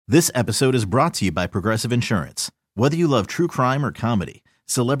This episode is brought to you by Progressive Insurance. Whether you love true crime or comedy,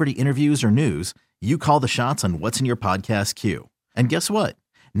 celebrity interviews or news, you call the shots on what's in your podcast queue. And guess what?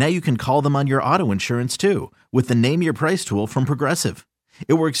 Now you can call them on your auto insurance too with the Name Your Price tool from Progressive.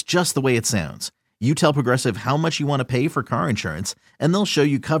 It works just the way it sounds. You tell Progressive how much you want to pay for car insurance, and they'll show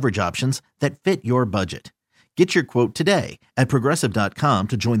you coverage options that fit your budget. Get your quote today at Progressive.com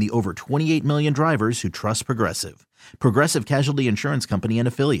to join the over 28 million drivers who trust Progressive. Progressive Casualty Insurance Company and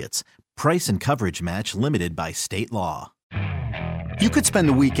Affiliates. Price and coverage match limited by state law. You could spend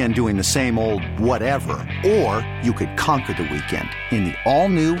the weekend doing the same old whatever, or you could conquer the weekend in the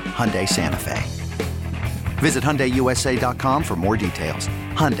all-new Hyundai Santa Fe. Visit HyundaiUSA.com for more details.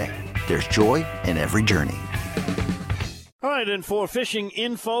 Hyundai, there's joy in every journey. All right, and for fishing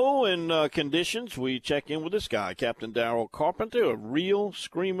info and conditions, we check in with this guy, Captain Daryl Carpenter of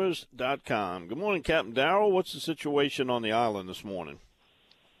ReelScreamers.com. Good morning, Captain Daryl. What's the situation on the island this morning?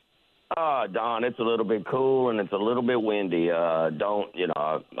 Don, it's a little bit cool and it's a little bit windy. I'd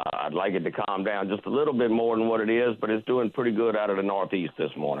like it to calm down just a little bit more than what it is, but it's doing pretty good out of the northeast this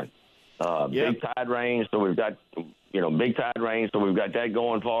morning. Big tide range, so we've got, big tide range, so we've got that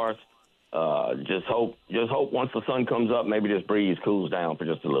going for us. Just hope once the sun comes up, maybe this breeze cools down for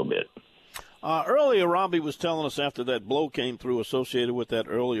just a little bit. Earlier, Robbie was telling us after that blow came through associated with that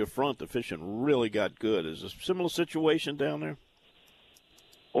earlier front, the fishing really got good. Is this a similar situation down there?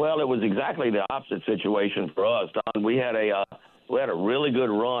 Well, it was exactly the opposite situation for us, Don. We had a really good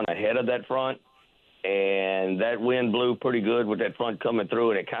run ahead of that front, and that wind blew pretty good with that front coming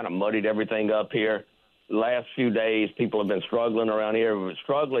through, and it kind of muddied everything up here. Last few days, people have been struggling around here. We're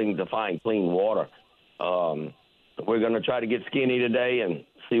struggling to find clean water. We're going to try to get skinny today and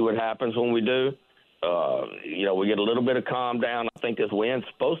see what happens when we do. We get a little bit of calm down. I think this wind's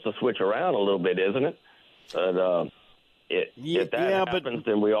supposed to switch around a little bit, isn't it? But if that happens,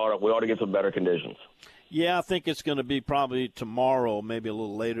 then we ought to get some better conditions. Yeah, I think it's going to be probably tomorrow, maybe a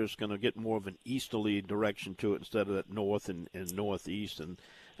little later. It's going to get more of an easterly direction to it instead of that north and northeast, and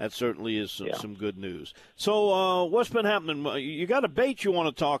that certainly is some good news. So what's been happening? You got a bait you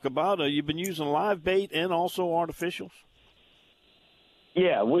want to talk about. You've been using live bait and also artificials?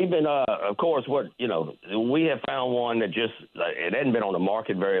 Yeah, we've been, of course, we have found one that it hadn't been on the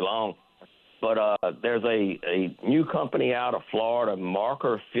market very long. But there's a new company out of Florida,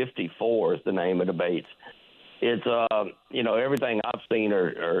 Marker 54 is the name of the baits. It's, everything I've seen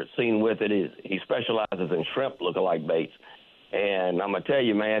or seen with it is he specializes in shrimp lookalike baits. And I'm going to tell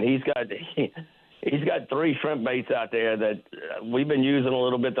you, man, he's got 3 shrimp baits out there that we've been using a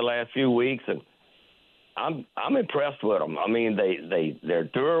little bit the last few weeks, and I'm impressed with them. I mean, they're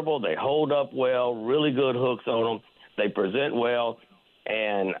durable, they hold up well, really good hooks on them, they present well.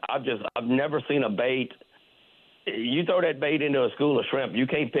 And I've never seen a bait. You throw that bait into a school of shrimp, you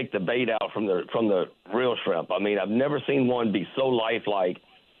can't pick the bait out from the real shrimp. I mean, I've never seen one be so lifelike.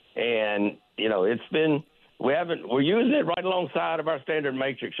 And we're using it right alongside of our standard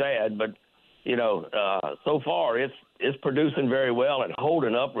matrix shad, but so far it's producing very well and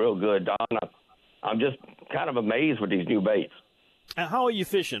holding up real good, Don. I'm just kind of amazed with these new baits. And how are you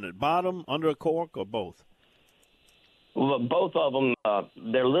fishing? At bottom, under a cork, or both? Well, both of them,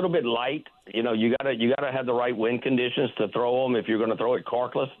 they're a little bit light. You gotta have the right wind conditions to throw them if you're going to throw it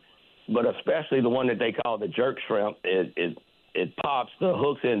corkless. But especially the one that they call the jerk shrimp, it pops the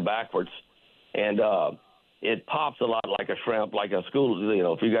hooks in backwards, and it pops a lot like a shrimp, like a school.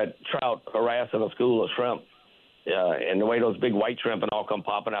 If you got trout harassing a school of shrimp, and the way those big white shrimp and all come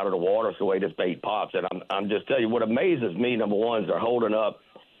popping out of the water, is the way this bait pops. And I'm just telling you, what amazes me, number one, is they're holding up.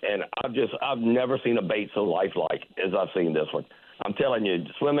 And I've never seen a bait so lifelike as I've seen this one. I'm telling you,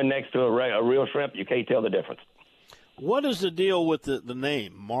 swimming next to a real shrimp, you can't tell the difference. What is the deal with the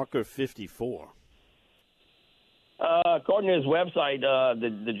name, Marker 54? According to his website,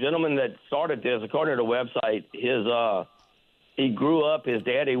 the gentleman that started this, according to the website, he grew up, his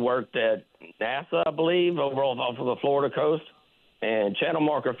daddy worked at NASA, I believe, over off of the Florida coast. And Channel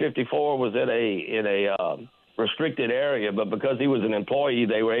Marker 54 was in a restricted area, but because he was an employee,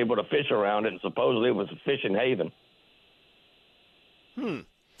 they were able to fish around it, and supposedly it was a fishing haven.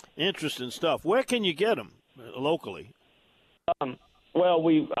 Interesting stuff. Where can you get them locally? Well,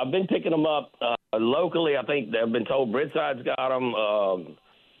 I've been picking them up locally. I think they've been told Bridside's got them,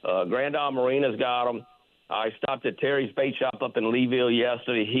 Grand Isle Marina's got them. I stopped at Terry's Bait Shop up in Leeville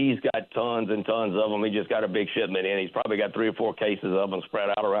yesterday. He's got tons and tons of them. He just got a big shipment in. He's probably got 3 or 4 cases of them spread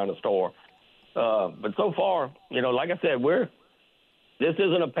out around the store. But so far, like I said, this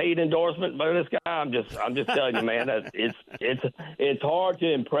isn't a paid endorsement by this guy. I'm just telling you, man, that it's hard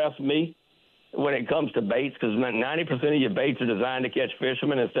to impress me when it comes to baits, because 90% of your baits are designed to catch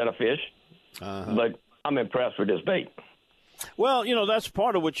fishermen instead of fish. But I'm impressed with this bait. Well, that's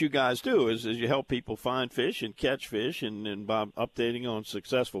part of what you guys do is you help people find fish and catch fish, and by updating on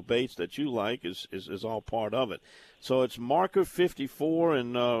successful baits that you like is all part of it. So it's Marker 54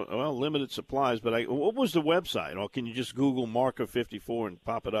 and, limited supplies. But what was the website? Or can you just Google Marker 54 and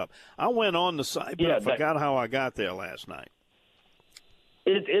pop it up? I went on the site, but I forgot how I got there last night.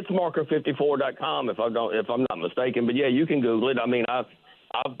 It's marker54.com if I'm not mistaken. But, yeah, you can Google it. I mean, I've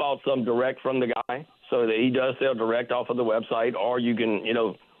bought some direct from the guy, so that he does sell direct off of the website, or you can,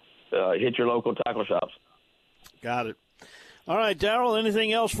 hit your local tackle shops. Got it. All right, Daryl,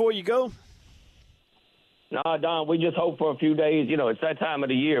 anything else before you go? No, Don, we just hope for a few days. It's that time of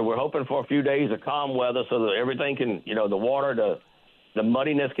the year. We're hoping for a few days of calm weather so that everything can, the water, the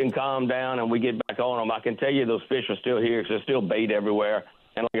muddiness can calm down and we get back on them. I can tell you those fish are still here because there's still bait everywhere.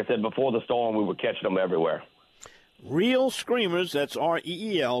 And like I said, before the storm, we were catching them everywhere. Real Screamers, that's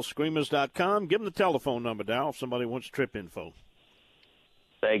REEL, screamers.com. Give them the telephone number, Daryl, if somebody wants trip info.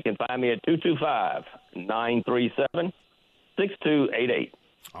 They can find me at 225-937-6288.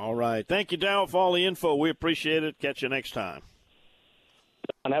 All right. Thank you, Daryl, for all the info. We appreciate it. Catch you next time.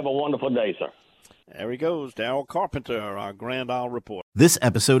 And have a wonderful day, sir. There he goes, Daryl Carpenter, our Grand Isle reporter. This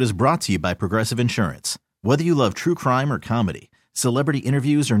episode is brought to you by Progressive Insurance. Whether you love true crime or comedy, celebrity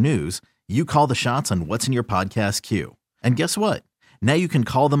interviews or news, you call the shots on what's in your podcast queue. And guess what? Now you can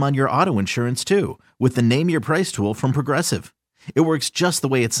call them on your auto insurance, too, with the Name Your Price tool from Progressive. It works just the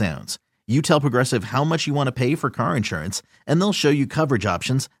way it sounds. You tell Progressive how much you want to pay for car insurance, and they'll show you coverage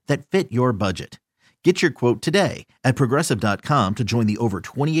options that fit your budget. Get your quote today at Progressive.com to join the over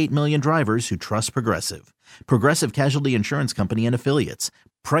 28 million drivers who trust Progressive. Progressive Casualty Insurance Company and Affiliates.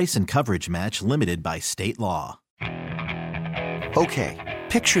 Price and coverage match limited by state law. Okay,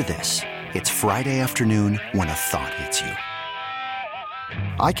 picture this. It's Friday afternoon when a thought hits you.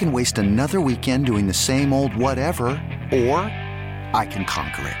 I can waste another weekend doing the same old whatever, or I can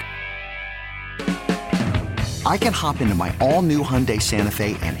conquer it. I can hop into my all-new Hyundai Santa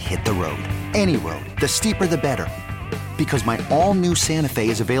Fe and hit the road. Any road. The steeper, the better. Because my all-new Santa Fe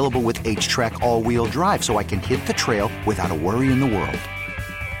is available with H-Track all-wheel drive, so I can hit the trail without a worry in the world.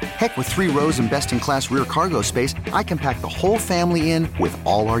 Heck, with 3 rows and best-in-class rear cargo space, I can pack the whole family in with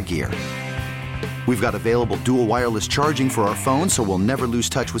all our gear. We've got available dual wireless charging for our phones, so we'll never lose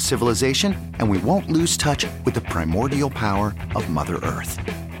touch with civilization, and we won't lose touch with the primordial power of Mother Earth.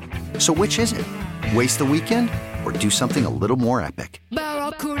 So which is it? Waste the weekend or do something a little more epic?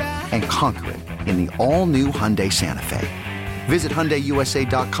 And conquer it in the all-new Hyundai Santa Fe. Visit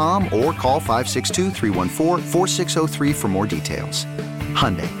HyundaiUSA.com or call 562-314-4603 for more details.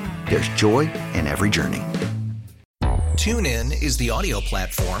 Hyundai, there's joy in every journey. TuneIn is the audio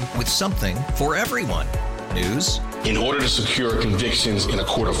platform with something for everyone. News. In order to secure convictions in a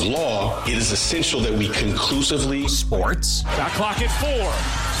court of law, it is essential that we conclusively. Sports. Got clock at 4.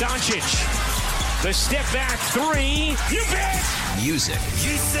 Doncic. The step back 3. You bet. Music.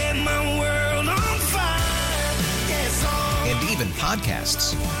 You set my world on fire. Yes, and even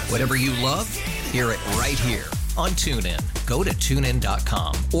podcasts. Whatever you love, hear it right here on TuneIn. Go to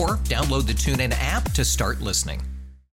TuneIn.com or download the TuneIn app to start listening.